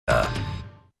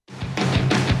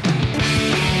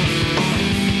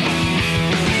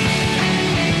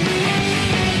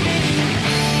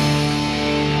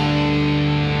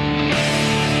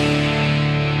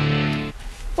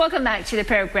welcome back to the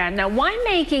program. Now,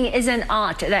 winemaking is an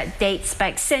art that dates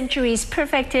back centuries,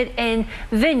 perfected in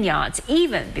vineyards,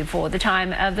 even before the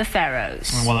time of the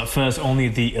pharaohs. Well, at first, only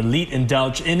the elite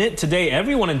indulged in it. Today,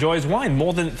 everyone enjoys wine,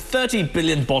 more than 30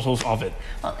 billion bottles of it.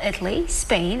 Well, Italy,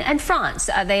 Spain and France,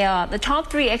 they are the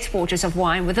top three exporters of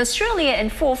wine, with Australia in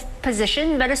fourth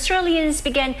position. But Australians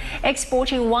began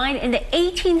exporting wine in the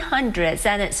 1800s,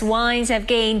 and its wines have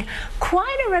gained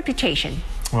quite a reputation.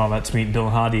 Well, let's meet Bill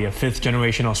Hardy, a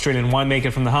fifth-generation Australian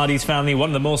winemaker from the Hardy's family,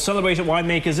 one of the most celebrated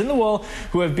winemakers in the world,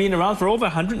 who have been around for over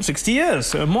 160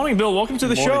 years. Morning, Bill. Welcome to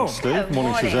the show. Steve.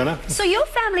 Morning, Susanna. So your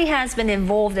family has been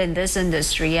involved in this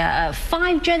industry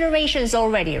 5 generations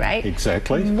already, right?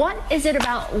 Exactly. What is it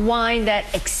about wine that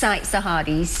excites the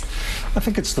Hardys? I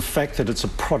think it's the fact that it's a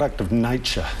product of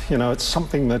nature. You know, it's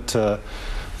something that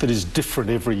that is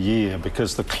different every year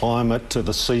because the climate,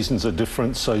 the seasons are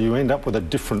different, so you end up with a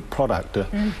different product.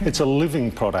 It's a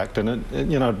living product, and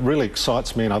it really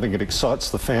excites me, and I think it excites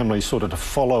the family sort of to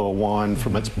follow a wine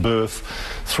from its birth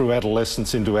through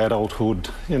adolescence into adulthood.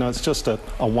 You know, it's just a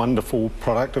wonderful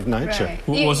product of nature.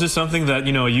 Right. Was this something that,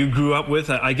 you grew up with?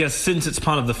 I guess since it's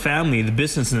part of the family, the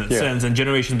business in that sense, and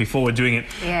generations before were doing it,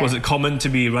 was it common to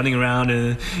be running around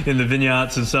in the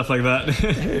vineyards and stuff like that?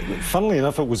 Funnily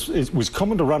enough, it was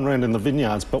common to run around in the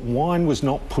vineyards, but wine was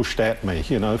not pushed at me.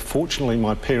 You know, fortunately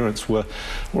my parents were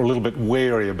a little bit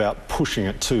wary about pushing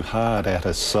it too hard at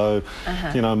us. So,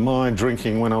 my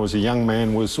drinking when I was a young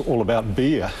man was all about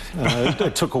beer.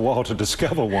 It took a while to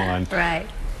discover wine. Right.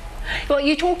 Well,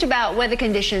 you talked about weather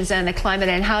conditions and the climate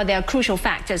and how they are crucial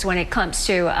factors when it comes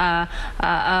to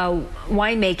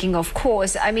winemaking, of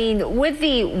course. I mean, with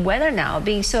the weather now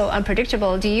being so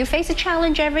unpredictable, do you face a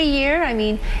challenge every year? I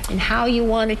mean, in how you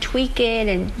want to tweak it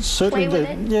and certainly play with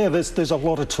it? Yeah, there's a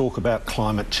lot of talk about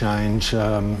climate change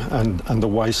and the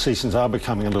way seasons are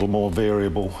becoming a little more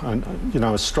variable. And,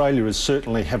 Australia is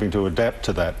certainly having to adapt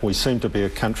to that. We seem to be a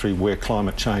country where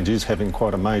climate change is having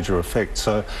quite a major effect.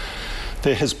 So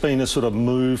there has been a sort of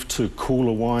move to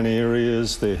cooler wine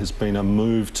areas. There has been a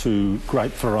move to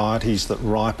grape varieties that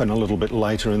ripen a little bit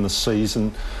later in the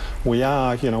season. We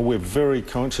are, we're very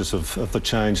conscious of the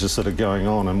changes that are going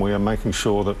on, and we are making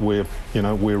sure that we're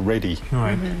ready.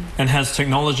 Right. And has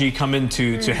technology come in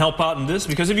to help out in this?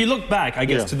 Because if you look back, I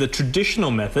guess, to the traditional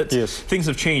methods, things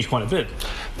have changed quite a bit.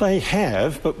 They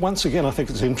have, but once again, I think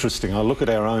it's interesting. I look at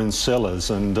our own cellars,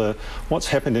 and what's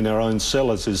happened in our own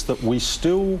cellars is that we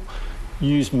still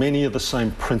use many of the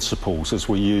same principles as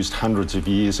we used hundreds of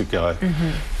years ago,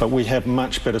 but we have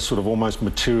much better sort of almost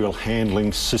material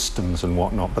handling systems and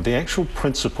whatnot. But the actual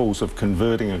principles of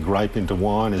converting a grape into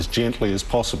wine as gently as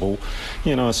possible,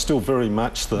 are still very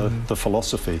much the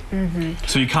philosophy.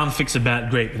 So you can't fix a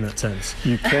bad grape in that sense?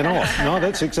 You cannot. No,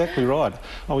 that's exactly right.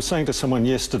 I was saying to someone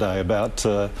yesterday about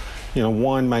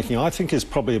winemaking, I think, is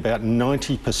probably about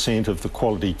 90% of the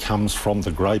quality comes from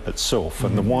the grape itself,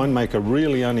 and the winemaker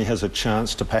really only has a chance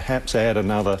to perhaps add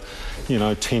another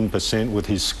 10% with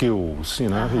his skills. He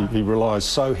relies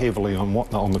so heavily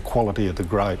on the quality of the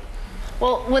grape.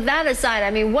 Well, with that aside,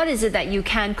 I mean, what is it that you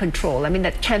can control? I mean,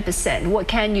 that 10%, what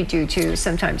can you do to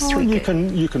sometimes tweak it?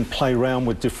 You can play around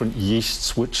with different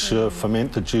yeasts which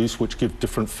ferment the juice, which give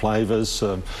different flavours.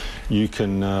 You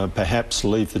can perhaps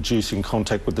leave the juice in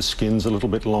contact with the skins a little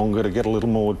bit longer to get a little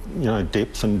more,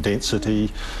 depth and density.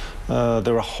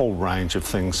 There are a whole range of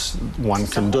things one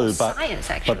can do. Science,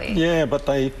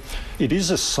 actually. It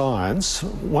is a science.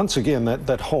 Once again,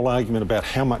 that whole argument about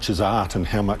how much is art and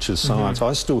how much is science,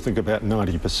 I still think about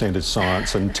 90% is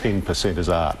science and 10% is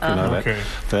art.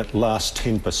 That last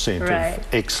 10% of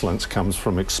excellence comes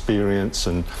from experience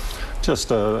and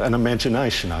just an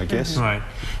imagination, I guess. Right.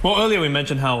 Well, earlier we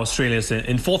mentioned how Australia's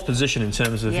in fourth position in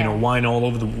terms of wines all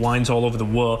over the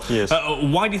world. Yes.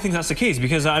 Why do you think that's the case?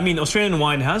 Because I mean, Australian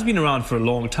wine has been around for a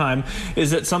long time.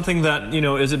 Is it something that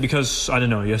is it because I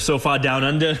don't know, you're so far down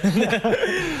under?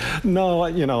 No,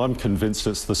 I'm convinced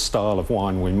it's the style of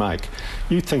wine we make.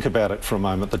 You think about it for a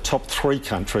moment. The top 3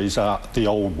 countries are the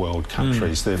old world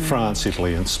countries. They're France,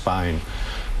 Italy, and Spain.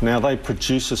 Now, they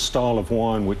produce a style of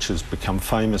wine which has become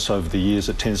famous over the years.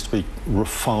 It tends to be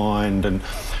refined and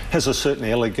has a certain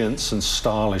elegance and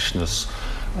stylishness.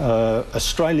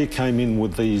 Australia came in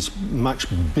with these much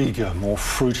bigger, more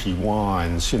fruity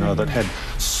wines, that had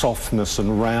softness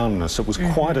and roundness. It was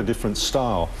quite a different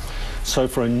style. So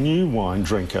for a new wine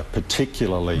drinker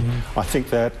particularly, I think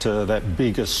that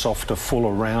bigger, softer,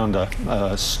 fuller, rounder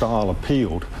style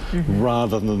appealed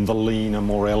rather than the leaner,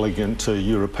 more elegant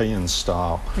European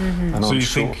style. And so you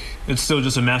think it's still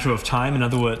just a matter of time? In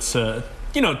other words,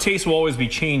 taste will always be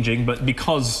changing, but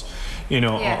because,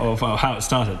 of how it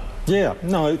started. Yeah,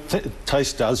 no,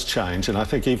 taste does change, and I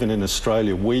think even in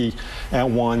Australia, our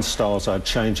wine styles are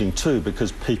changing too,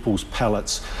 because people's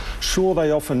palates, sure, they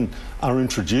often are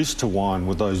introduced to wine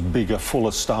with those bigger,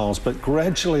 fuller styles, but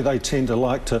gradually they tend to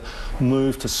like to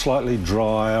move to slightly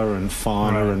drier and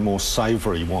finer and more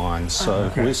savoury wines.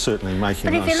 So we're certainly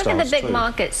making those styles. But if you look at the big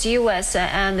markets, US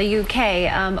and the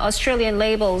UK, Australian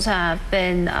labels have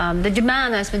been, the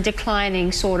demand has been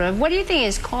declining, sort of. What do you think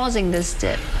is causing this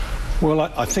dip? Well,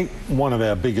 I think one of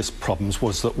our biggest problems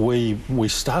was that we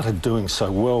started doing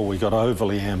so well, we got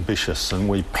overly ambitious and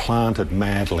we planted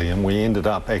madly, and we ended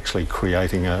up actually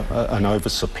creating an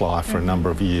oversupply for a number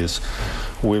of years.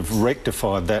 We've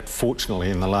rectified that,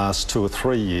 fortunately, in the last 2 or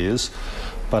 3 years.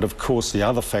 But of course, the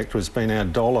other factor has been our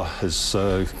dollar has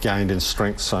gained in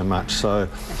strength so much. So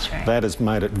that has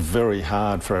made it very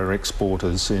hard for our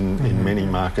exporters in many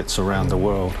markets around the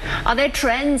world. Are there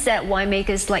trends that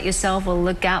winemakers like yourself will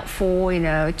look out for, you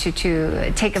know,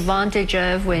 to take advantage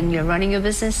of when you're running your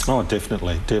business? Oh,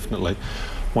 definitely, definitely.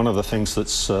 One of the things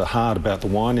that's hard about the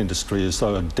wine industry is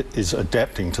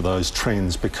adapting to those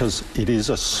trends, because it is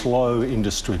a slow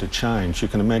industry to change. You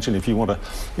can imagine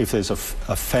if there's a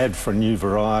fad for a new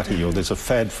variety or there's a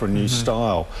fad for a new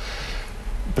style,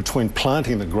 between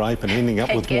planting the grape and ending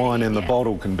up with wine in the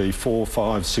bottle can be 4,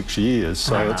 5, 6 years.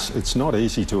 So it's not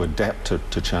easy to adapt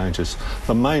to changes.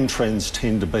 The main trends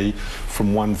tend to be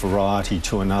from one variety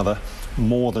to another,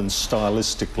 more than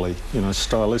stylistically. You know,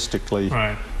 stylistically.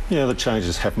 Right. Yeah, the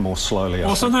changes happen more slowly.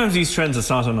 Well, sometimes these trends are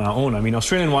started on our own. I mean,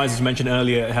 Australian wines, as mentioned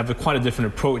earlier, have quite a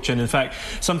different approach. And in fact,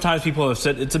 sometimes people have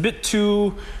said it's a bit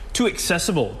too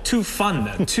accessible, too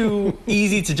fun, too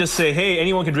easy to just say, hey,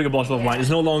 anyone can drink a bottle of wine. It's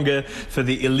no longer for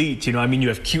the elite, you know. I mean, you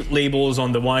have cute labels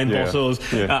on the wine bottles.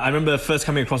 I remember first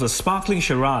coming across a sparkling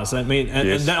Shiraz. I mean,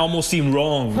 and that almost seemed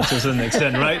wrong to a certain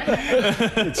extent, right?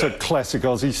 It's a classic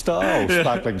Aussie style,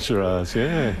 sparkling Shiraz,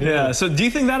 Yeah, so do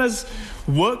you think that has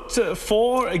worked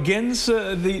for, against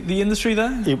the industry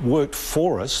there? It worked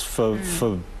for us for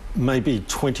maybe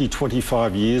 20,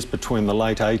 25 years between the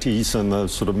late 80s and the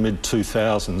sort of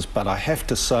mid-2000s, but I have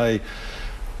to say,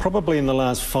 probably in the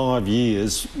last 5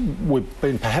 years, we've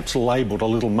been perhaps labelled a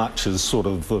little much as sort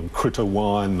of the critter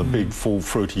wine, the big, full,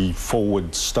 fruity,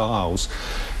 forward styles,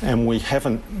 and we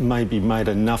haven't maybe made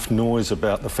enough noise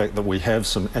about the fact that we have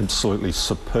some absolutely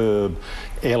superb,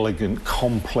 elegant,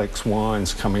 complex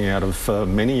wines coming out of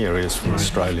many areas from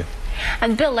Australia.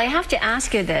 And Bill, I have to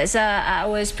ask you this. I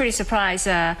was pretty surprised,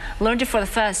 learned it for the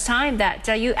first time, that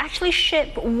you actually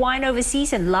ship wine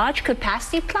overseas in large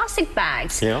capacity plastic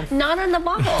bags, not in the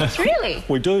bottles, really?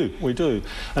 We do.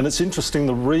 And it's interesting,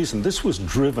 the reason this was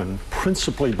driven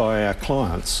principally by our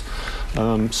clients.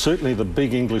 Certainly the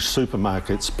big English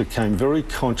supermarkets became very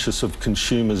conscious of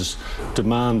consumers'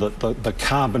 demand that the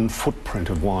carbon footprint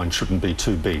of wine shouldn't be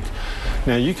too big.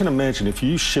 Now, you can imagine if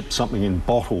you ship something in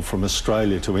bottle from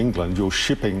Australia to England, you're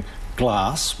shipping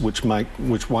glass, which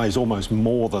weighs almost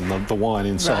more than the wine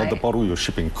inside the bottle. You're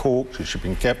shipping corks, you're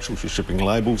shipping capsules, you're shipping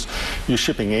labels, you're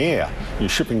shipping air, you're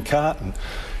shipping carton.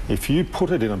 If you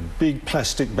put it in a big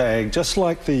plastic bag, just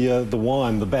like the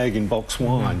wine, the bag-in-box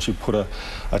wines, you put a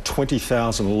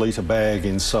 20,000 litre bag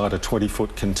inside a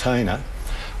 20-foot container,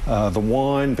 the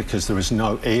wine, because there is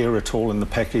no air at all in the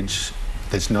package,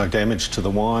 there's no damage to the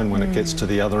wine. When it gets to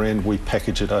the other end, we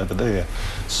package it over there.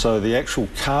 So the actual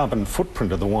carbon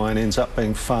footprint of the wine ends up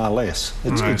being far less.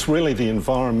 It's really the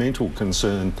environmental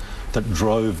concern that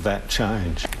drove that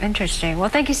change. Interesting. Well,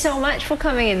 thank you so much for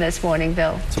coming in this morning,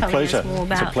 Bill. It's a pleasure. Us more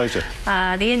about it's a pleasure.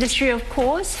 The industry, of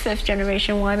course,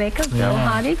 fifth-generation winemaker Bill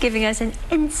Hardy, giving us an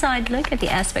inside look at the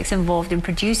aspects involved in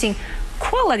producing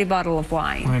quality bottle of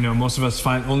wine. I know, most of us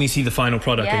only see the final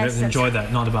product and enjoy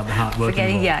that, not about the hard work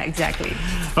involved. Yeah, exactly.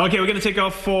 Okay, we're going to take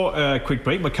off for a quick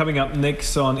break, but coming up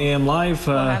next on AM Live...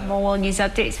 we'll have more world news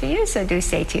updates for you, so do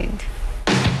stay tuned.